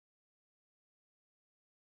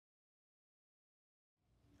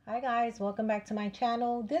Hi guys, welcome back to my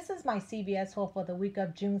channel. This is my CVS haul for the week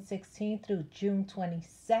of June 16th through June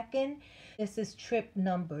 22nd. This is trip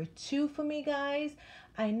number 2 for me, guys.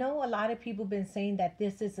 I know a lot of people been saying that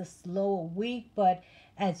this is a slower week, but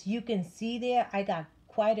as you can see there, I got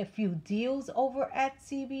quite a few deals over at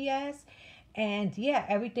CVS. And yeah,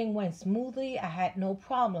 everything went smoothly. I had no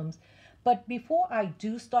problems. But before I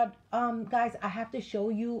do start, guys, I have to show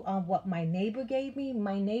you what my neighbor gave me.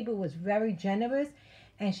 My neighbor was very generous,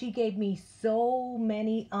 and she gave me so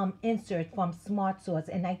many inserts from Smart Source.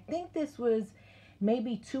 And I think this was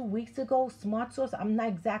maybe 2 weeks ago. Smart Source, I'm not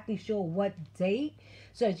exactly sure what date.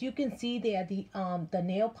 So as you can see there, the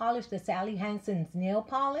nail polish, the Sally Hansen's nail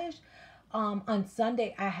polish. On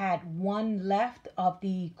Sunday, I had one left of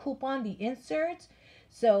the coupon, the inserts.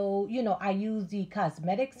 So, you know, I use the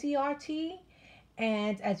cosmetic CRT.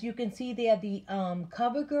 And as you can see there, the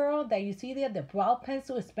CoverGirl that you see there, the brow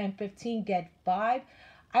pencil is spend 15, get 5.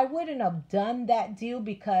 I wouldn't have done that deal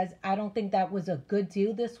because I don't think that was a good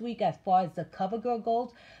deal this week as far as the CoverGirl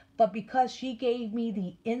goes. But because she gave me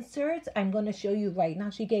the inserts, I'm going to show you right now.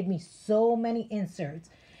 She gave me so many inserts.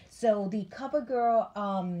 So the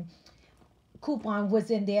CoverGirl coupon was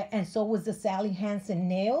in there, and so was the Sally Hansen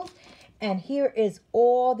nails. And here is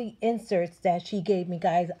all the inserts that she gave me,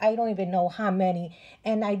 guys. I don't even know how many.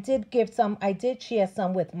 And I did share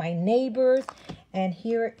some with my neighbors. And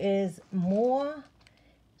here is more.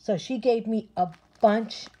 So she gave me a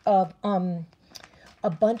bunch of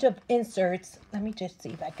inserts. Let me just see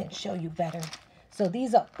if I can show you better. So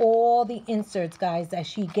these are all the inserts, guys, that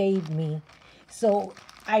she gave me. So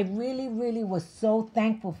I really was so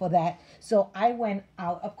thankful for that. So I went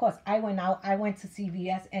out. Of course, I went to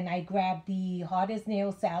CVS and I grabbed the Hard as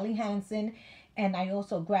Nails Sally Hansen, and I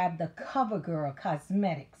also grabbed the CoverGirl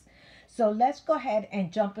Cosmetics. So let's go ahead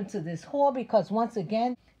and jump into this haul, because once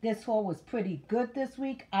again, this haul was pretty good this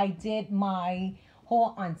week. I did my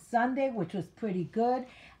haul on Sunday, which was pretty good.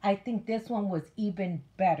 I think this one was even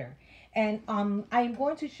better. And I'm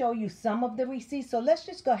going to show you some of the receipts. So let's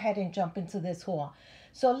just go ahead and jump into this haul.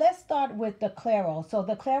 So let's start with the Clairol. So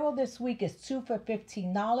the Clairol this week is 2 for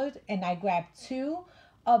 $15, and I grabbed 2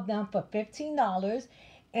 of them for $15.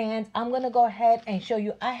 And I'm going to go ahead and show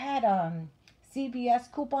you. I had a CVS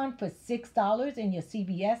coupon for $6 in your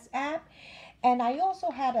CVS app. And I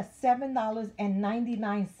also had a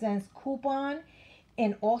 $7.99 coupon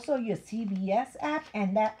and also your CVS app,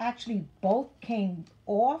 and that actually both came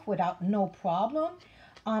off without no problem.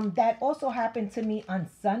 That also happened to me on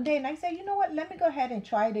Sunday, and I said, you know what, let me go ahead and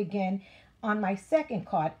try it again on my second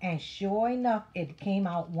card, and sure enough, it came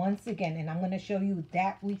out once again, and I'm going to show you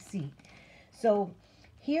that receipt. So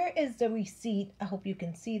here is the receipt. I hope you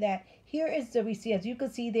can see that. Here is the receipt. As you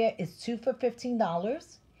can see there, it's 2 for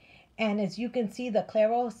 $15, and as you can see, the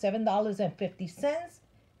Clairol $7.50.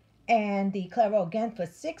 and the Clairol again for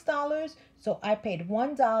 $6. So I paid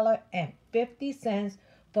 $1.50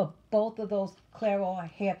 for both of those Clairol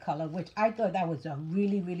hair color, which I thought that was a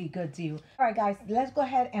really good deal. All right, guys, let's go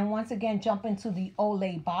ahead and once again jump into the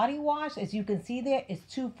Olay body wash. As you can see there, it's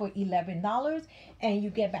 2 for $11, and you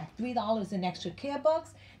get back $3 in extra care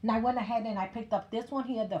bucks. And I went ahead and I picked up this one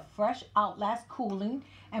here, the Fresh Outlast Cooling.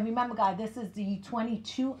 And remember, guys, this is the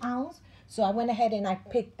 22 ounce. So I went ahead and I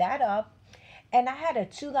picked that up. And I had a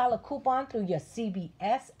 $2 coupon through your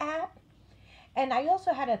CVS app. And I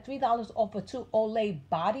also had a $3 off for 2 Olay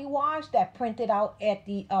body wash that printed out at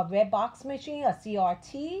the red box machine, a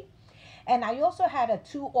CRT. And I also had a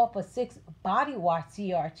 2 off for 6 body wash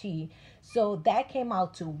CRT. So that came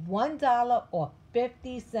out to $1 or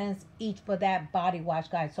 50 cents each for that body wash,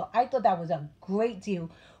 guys. So I thought that was a great deal.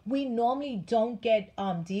 We normally don't get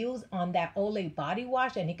deals on that Olay body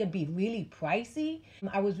wash, and it can be really pricey.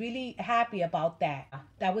 I was really happy about that.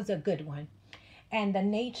 That was a good one. And the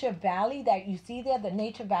Nature Valley that you see there, the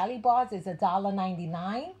Nature Valley bars is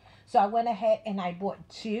 $1.99. So I went ahead and I bought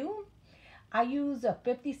 2. I used a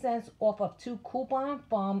 50 cents off of 2 coupon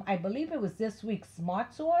from, I believe it was this week's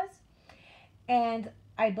Smart Source. And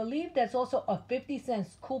I believe there's also a 50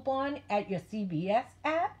 cents coupon at your CVS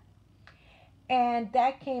app. And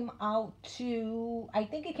that came out to, I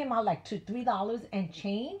think it came out like to $3 and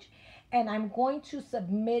change. And I'm going to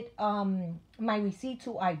submit my receipt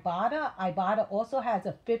to Ibotta. Ibotta also has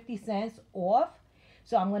a 50 cents off.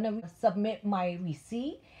 So I'm going to submit my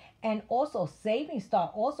receipt. And also Savings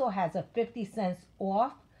Star also has a 50 cents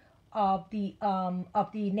off of the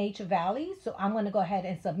Nature Valley. So I'm going to go ahead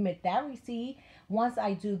and submit that receipt. Once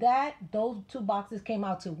I do that, those 2 boxes came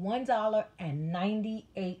out to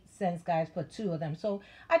 $1.98, guys, for 2 of them. So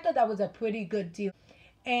I thought that was a pretty good deal.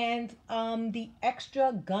 And the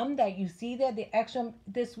extra gum that you see there, the extra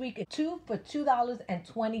this week is two for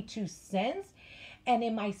 $2.22. And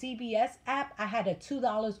in my CVS app, I had a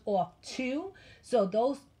 $2 off two. So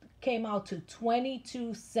those came out to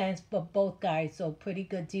 22 cents for both, guys. So pretty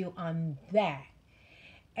good deal on that.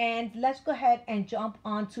 And let's go ahead and jump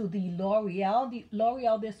onto the L'Oreal. The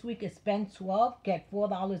L'Oreal this week is spend 12, get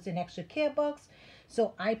 $4 in extra care bucks.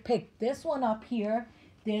 So I picked this one up here,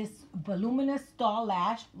 this voluminous star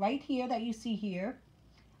lash right here that you see here.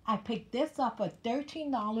 I picked this up for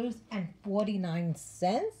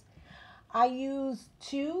 $13.49. I used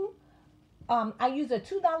a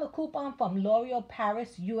 $2 coupon from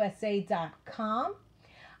l'orealparisusa.com.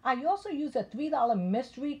 I also use a $3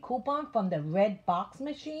 mystery coupon from the Red Box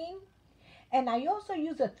machine. And I also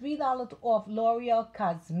use a $3 off L'Oreal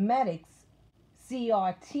Cosmetics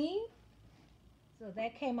CRT. So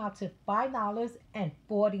that came out to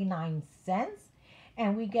 $5.49.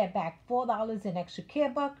 And we get back $4 in extra care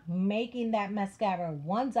buck, making that mascara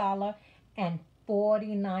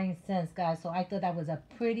 $1.49, guys. So I thought that was a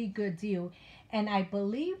pretty good deal. And I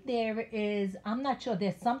believe there is, I'm not sure,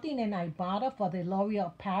 there's something in Ibotta for the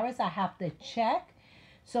L'Oreal Paris. I have to check.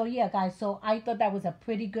 So yeah, guys, so I thought that was a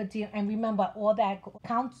pretty good deal. And remember, all that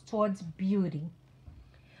counts towards beauty.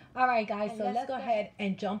 All right, guys, so let's go ahead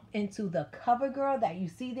and jump into the CoverGirl that you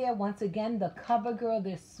see there. Once again, the CoverGirl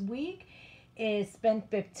this week is spend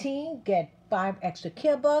 15, get 5 extra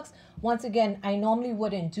care bucks. Once again, I normally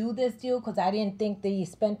wouldn't do this deal because I didn't think the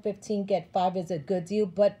spend 15, get 5 is a good deal.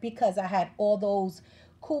 But because I had all those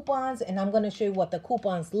coupons, and I'm going to show you what the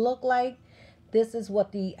coupons look like. This is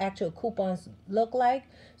what the actual coupons look like.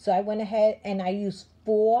 So I went ahead and I used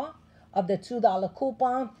 4 of the $2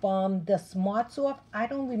 coupon from the Smart Source. I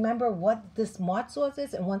don't remember what the Smart Source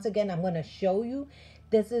is. And once again, I'm going to show you.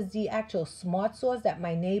 This is the actual Smart Source that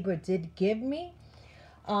my neighbor did give me.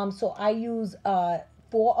 So I use 4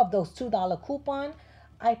 of those $2 coupon.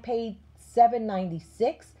 I paid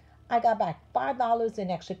 $7.96. I got back $5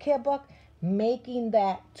 in extra care buck, making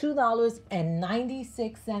that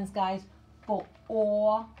 $2.96, guys, for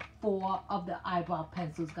all 4 of the eyebrow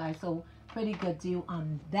pencils, guys. So pretty good deal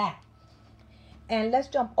on that. And let's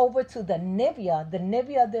jump over to the Nivea. The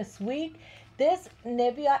Nivea this week. This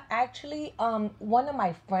Nivea, actually, one of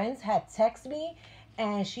my friends had texted me,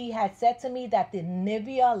 and she had said to me that the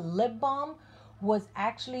Nivea lip balm was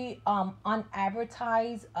actually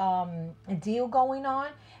unadvertised deal going on.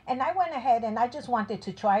 And I went ahead and I just wanted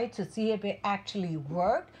to try it to see if it actually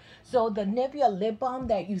worked. So the Nivea lip balm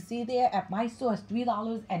that you see there at my store is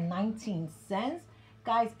 $3.19.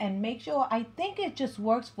 Guys, and make sure, I think it just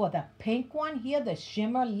works for the pink one here, the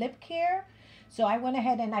shimmer lip care. So I went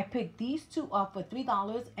ahead and I picked these 2 up for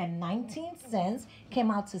 $3.19. Came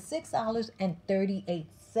out to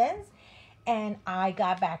 $6.38. And I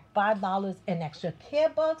got back $5 in extra care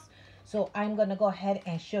bucks. So I'm going to go ahead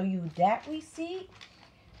and show you that receipt.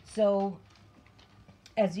 So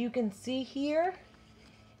as you can see here,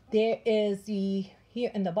 there is the, here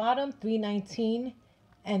in the bottom, $3.19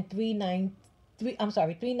 and $3.19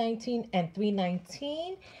 and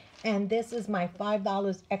 $3.19. And this is my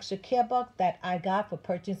 $5 extra care buck that I got for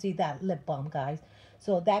purchasing that lip balm, guys.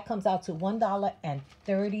 So that comes out to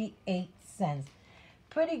 $1.38.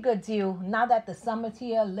 Pretty good deal. Now that the summer's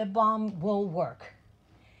here, lip balm will work.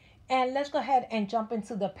 And let's go ahead and jump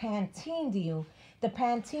into the Pantene deal. The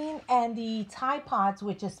Pantene and the Tide Pods,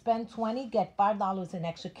 which is spend 20, get $5 in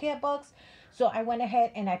extra care bucks. So I went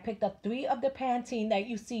ahead and I picked up 3 of the Pantene that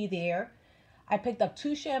you see there. I picked up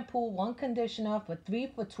 2 shampoo, 1 conditioner for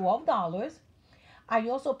 $12. I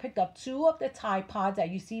also picked up 2 of the Tide Pods that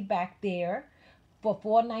you see back there for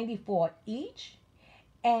 $4.94 each.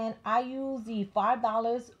 And I used the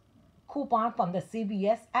 $5 coupon from the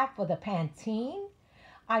CVS app for the Pantene.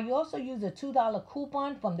 I also used a $2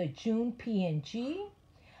 coupon from the June P&G.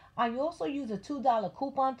 I also used a $2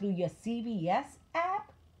 coupon through your CVS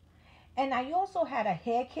app. And I also had a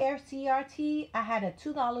hair care CRT. I had a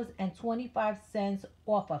 $2.25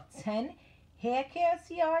 off of 10 hair care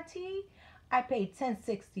CRT. I paid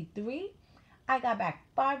 $10.63. I got back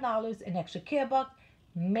 $5 in extra care buck,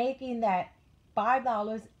 making that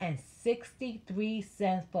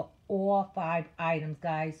 $5.63 for all 5 items,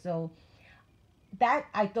 guys. So that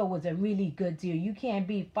I thought was a really good deal. You can't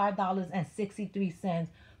beat $5.63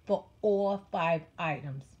 for all 5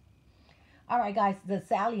 items. All right, guys, the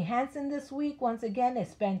Sally Hansen this week, once again, is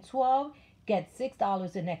spend 12, get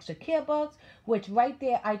 $6 in extra care bucks, which right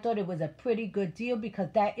there, I thought it was a pretty good deal because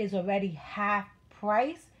that is already half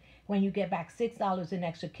price when you get back $6 in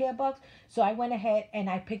extra care bucks. So I went ahead and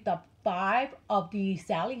I picked up 5 of the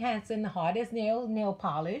Sally Hansen Hard as Nails nail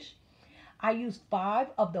polish. I used 5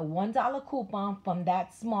 of the $1 coupon from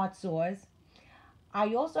that Smart Source.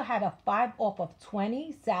 I also had a 5 off of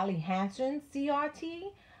 20 Sally Hansen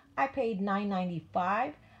CRT. I paid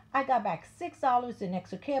 $9.95. I got back $6 in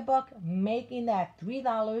extra care buck, making that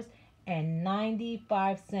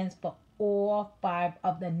 $3.95 for all 5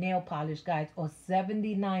 of the nail polish, guys, or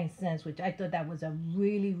 79 cents, which I thought that was a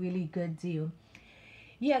really, really good deal.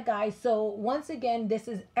 Yeah, guys, so once again, this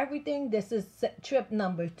is everything. This is trip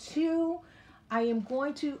number 2. I am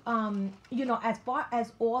going to, as far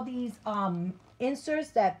as all these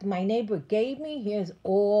inserts that my neighbor gave me, here's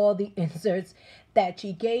all the inserts that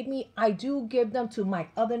she gave me. I do give them to my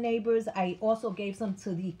other neighbors. I also gave some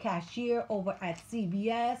to the cashier over at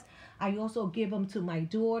CVS. I also give them to my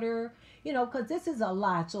daughter, because this is a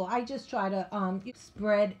lot. So I just try to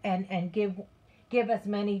spread and give as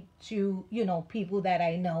many to, people that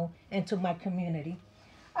I know and to my community.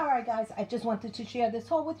 All right, guys, I just wanted to share this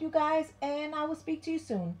haul with you guys, and I will speak to you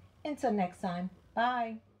soon. Until next time,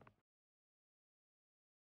 bye.